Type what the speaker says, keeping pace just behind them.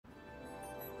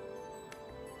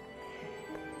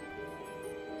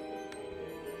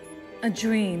A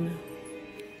dream.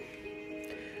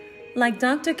 Like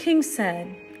Dr. King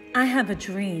said, I have a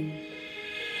dream.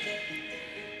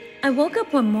 I woke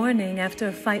up one morning after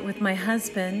a fight with my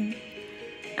husband,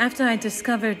 after I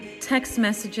discovered text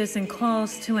messages and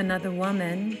calls to another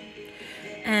woman,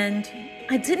 and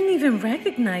I didn't even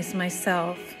recognize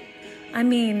myself. I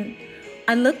mean,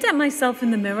 I looked at myself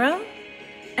in the mirror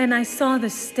and I saw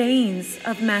the stains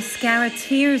of mascara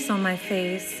tears on my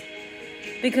face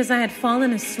because I had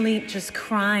fallen asleep just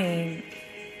crying.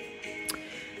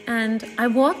 And I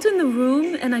walked in the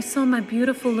room and I saw my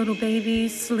beautiful little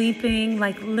babies sleeping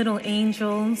like little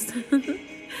angels.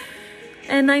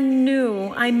 And I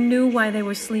knew why they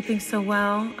were sleeping so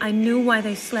well. I knew why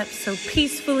they slept so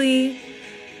peacefully,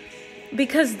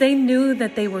 because they knew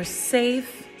that they were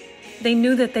safe. They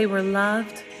knew that they were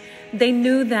loved. They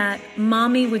knew that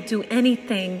mommy would do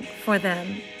anything for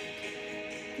them.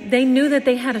 They knew that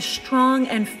they had a strong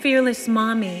and fearless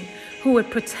mommy who would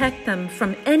protect them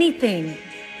from anything,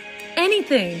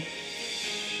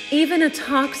 even a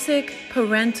toxic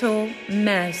parental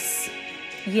mess.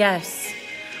 Yes,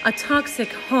 a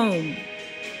toxic home.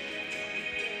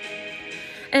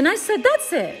 And I said,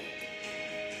 that's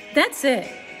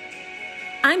it.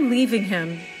 I'm leaving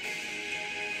him.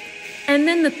 And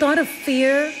then the thought of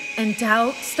fear and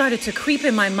doubt started to creep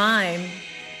in my mind.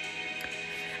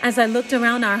 As I looked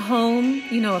around our home,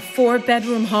 a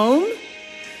 4-bedroom home,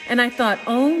 and I thought,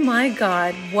 oh my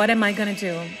God, what am I gonna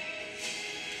do?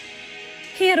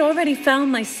 He had already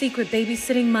found my secret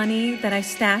babysitting money that I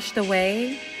stashed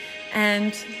away,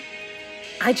 and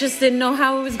I just didn't know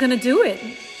how I was gonna do it.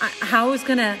 How I was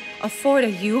gonna afford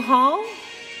a U-Haul,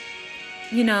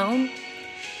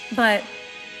 But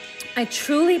I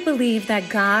truly believe that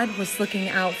God was looking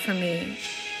out for me,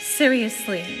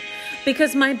 seriously.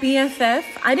 Because my BFF,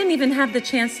 I didn't even have the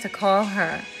chance to call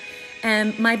her.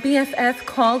 And my BFF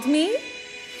called me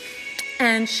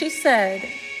and she said,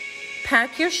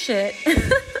 pack your shit.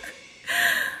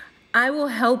 I will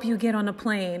help you get on a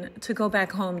plane to go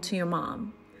back home to your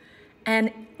mom.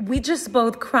 And we just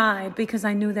both cried because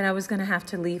I knew that I was going to have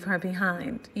to leave her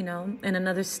behind, in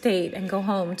another state and go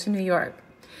home to New York.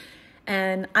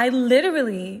 And I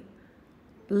literally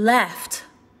left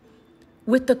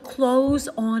with the clothes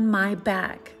on my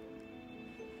back.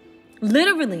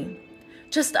 Literally,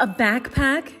 just a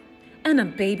backpack and a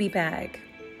baby bag.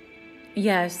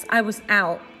 Yes, I was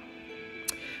out.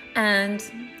 And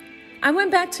I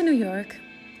went back to New York.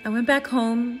 I went back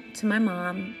home to my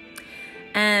mom.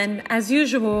 And as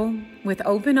usual, with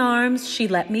open arms, she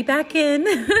let me back in.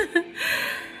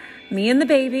 Me and the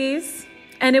babies.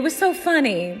 And it was so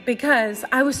funny because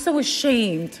I was so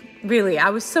ashamed. Really, I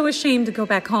was so ashamed to go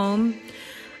back home.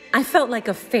 I felt like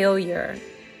a failure.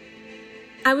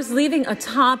 I was leaving a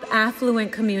top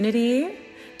affluent community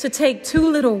to take 2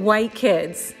 little white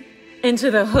kids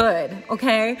into the hood,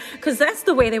 okay? Because that's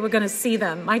the way they were going to see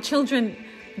them. My children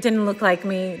didn't look like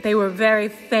me. They were very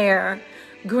fair,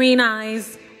 green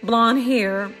eyes, blonde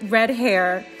hair, red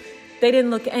hair. They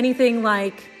didn't look anything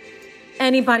like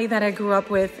anybody that I grew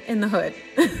up with in the hood.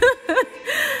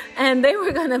 And they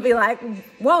were going to be like,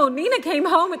 whoa, Nina came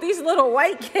home with these little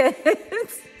white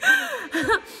kids.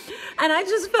 And I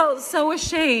just felt so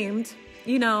ashamed,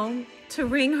 to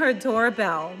ring her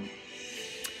doorbell.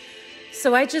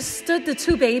 So I just stood the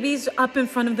 2 babies up in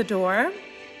front of the door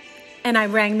and I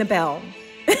rang the bell.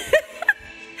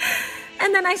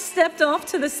 And then I stepped off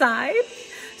to the side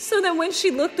so that when she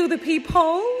looked through the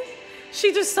peephole,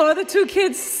 she just saw the 2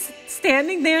 kids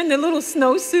standing there in their little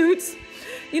snowsuits,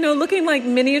 looking like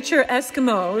miniature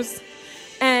Eskimos.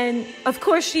 And of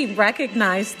course she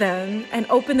recognized them and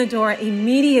opened the door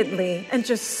immediately and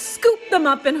just scooped them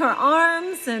up in her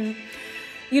arms. And,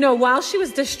 while she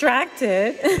was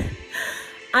distracted,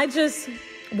 I just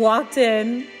walked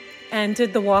in and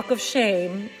did the walk of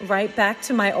shame right back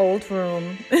to my old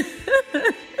room.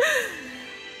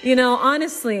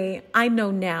 Honestly, I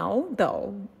know now,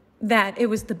 though, that it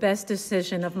was the best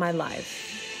decision of my life.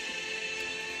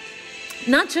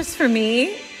 Not just for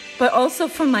me, but also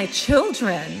for my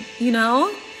children,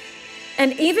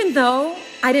 And even though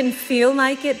I didn't feel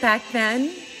like it back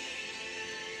then,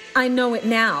 I know it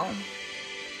now.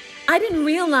 I didn't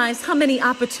realize how many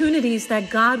opportunities that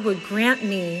God would grant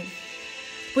me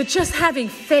with just having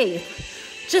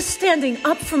faith, just standing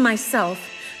up for myself,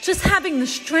 just having the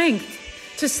strength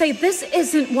to say, this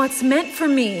isn't what's meant for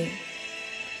me.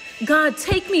 God,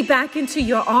 take me back into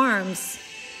your arms.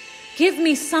 Give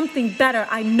me something better.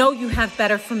 I know you have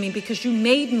better for me because you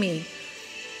made me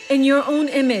in your own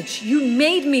image. You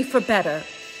made me for better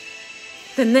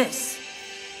than this.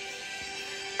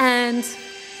 And,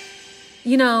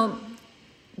 you know,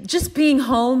 just being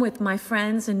home with my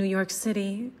friends in New York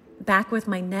City, back with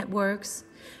my networks,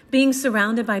 being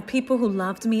surrounded by people who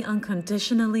loved me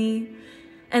unconditionally,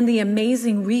 and the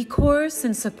amazing recourse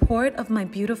and support of my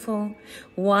beautiful,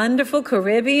 wonderful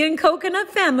Caribbean coconut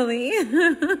family.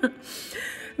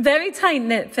 Very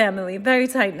tight-knit family, very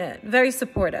tight-knit, very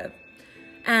supportive.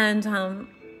 And,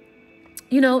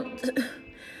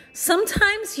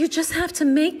 sometimes you just have to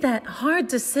make that hard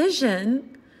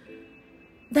decision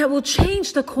that will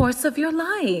change the course of your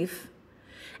life.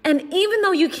 And even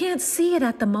though you can't see it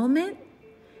at the moment,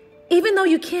 even though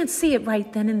you can't see it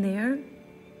right then and there,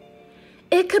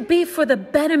 it could be for the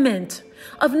betterment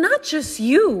of not just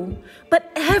you, but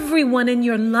everyone in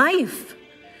your life,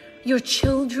 your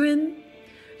children,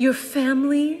 your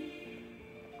family,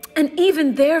 and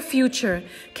even their future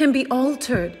can be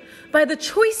altered by the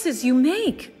choices you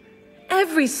make,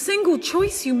 every single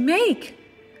choice you make.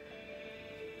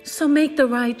 So make the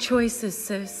right choices,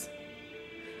 sis,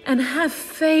 and have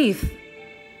faith.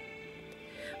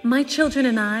 My children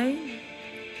and I,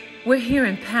 we're here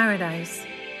in paradise.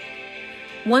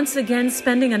 Once again,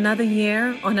 spending another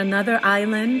year on another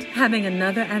island, having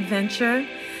another adventure,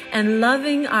 and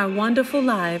loving our wonderful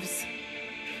lives.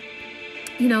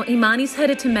 Imani's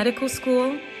headed to medical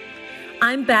school.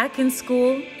 I'm back in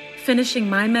school, finishing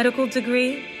my medical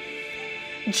degree.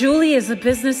 Julie is a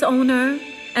business owner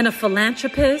and a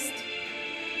philanthropist.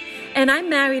 And I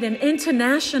married an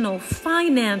international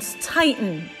finance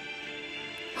titan.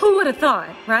 Who would have thought,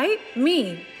 right?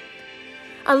 Me.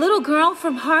 A little girl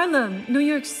from Harlem, New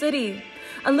York City.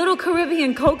 A little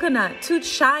Caribbean coconut, too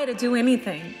shy to do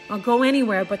anything or go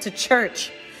anywhere but to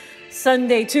church.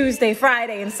 Sunday, Tuesday,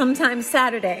 Friday, and sometimes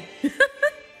Saturday.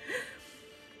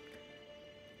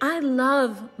 I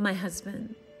love my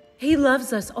husband. He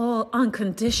loves us all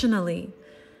unconditionally,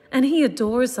 and he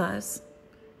adores us.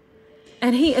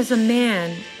 And he is a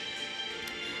man.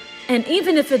 And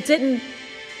even if it didn't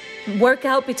work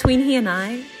out between he and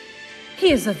I,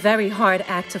 he is a very hard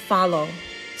act to follow.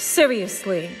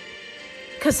 Seriously.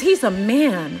 Because he's a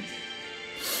man.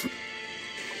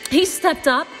 He stepped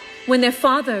up when their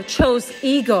father chose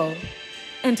ego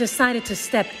and decided to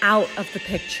step out of the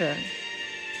picture.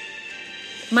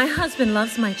 My husband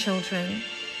loves my children.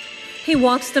 He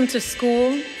walks them to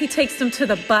school. He takes them to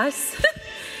the bus.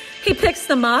 He picks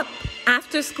them up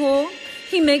after school.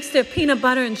 He makes their peanut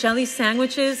butter and jelly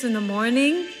sandwiches in the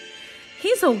morning.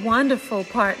 He's a wonderful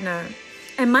partner.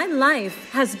 And my life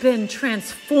has been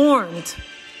transformed.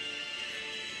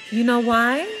 You know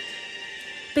why?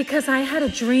 Because I had a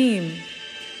dream.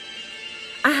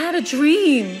 I had a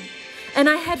dream. And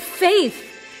I had faith.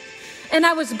 And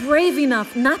I was brave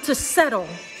enough not to settle.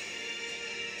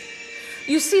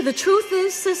 You see, the truth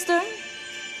is, sister,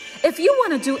 if you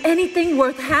want to do anything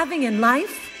worth having in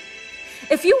life,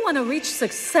 if you want to reach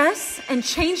success and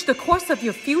change the course of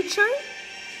your future,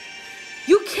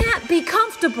 you can't be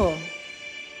comfortable.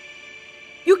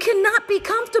 You cannot be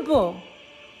comfortable.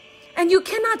 And you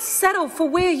cannot settle for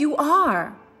where you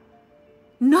are.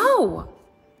 No.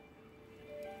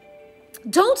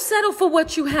 Don't settle for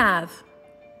what you have,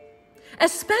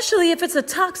 especially if it's a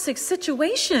toxic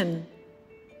situation.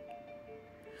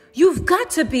 You've got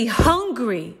to be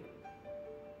hungry.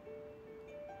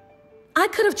 I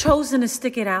could have chosen to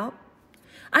stick it out.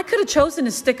 I could have chosen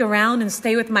to stick around and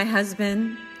stay with my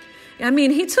husband. I mean,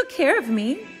 he took care of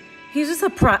me. He was a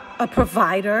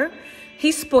provider.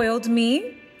 He spoiled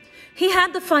me. He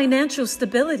had the financial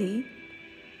stability,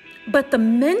 but the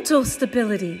mental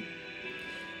stability,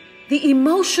 the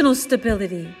emotional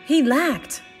stability, he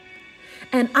lacked.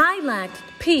 And I lacked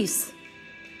peace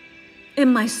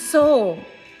in my soul.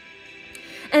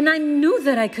 And I knew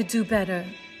that I could do better.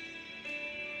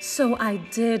 So I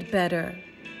did better.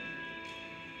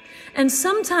 And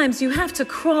sometimes you have to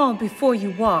crawl before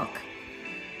you walk.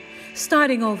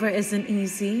 Starting over isn't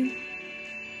easy.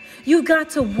 You got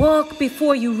to walk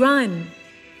before you run.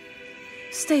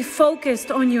 Stay focused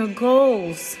on your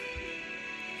goals.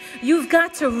 You've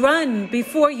got to run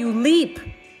before you leap.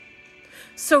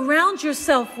 Surround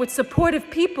yourself with supportive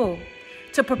people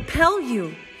to propel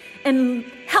you and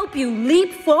help you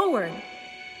leap forward.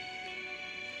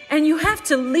 And you have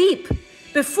to leap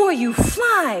before you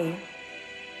fly.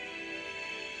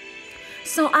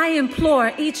 So I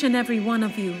implore each and every one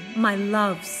of you, my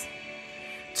loves,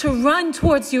 to run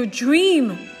towards your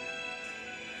dream.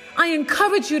 I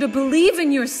encourage you to believe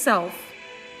in yourself,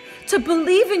 to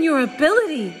believe in your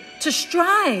ability, to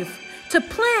strive, to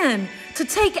plan, to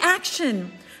take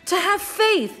action, to have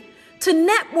faith, to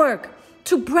network,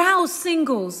 to browse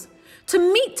singles, to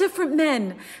meet different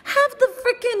men. Have the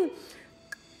freaking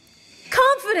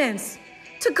confidence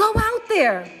to go out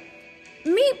there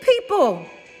meet people,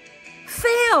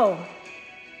 fail,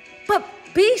 but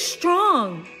be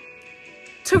strong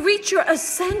to reach your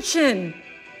ascension.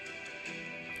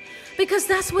 Because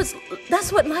that's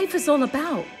what life is all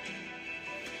about.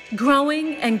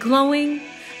 Growing and glowing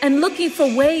and looking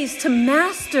for ways to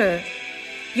master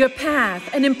your path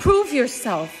and improve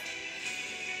yourself.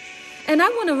 And I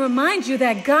want to remind you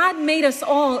that God made us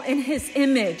all in His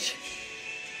image.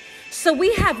 So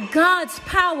we have God's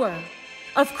power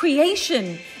of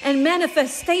creation and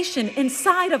manifestation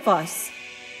inside of us.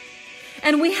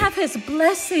 And we have His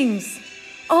blessings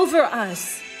over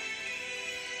us.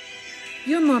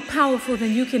 You're more powerful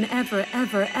than you can ever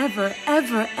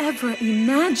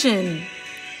imagine.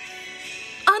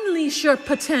 Unleash your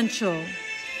potential.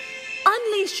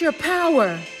 Unleash your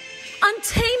power.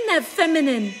 Untame that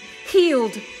feminine,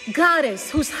 healed goddess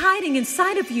who's hiding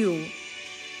inside of you.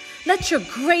 Let your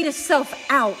greatest self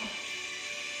out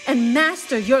and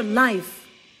master your life.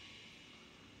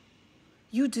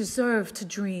 You deserve to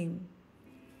dream.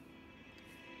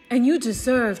 And you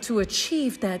deserve to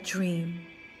achieve that dream.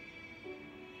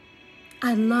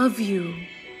 I love you.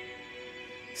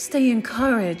 Stay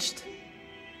encouraged.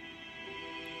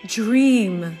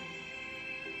 Dream.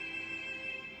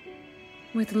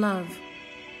 With love,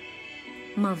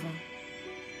 Mother.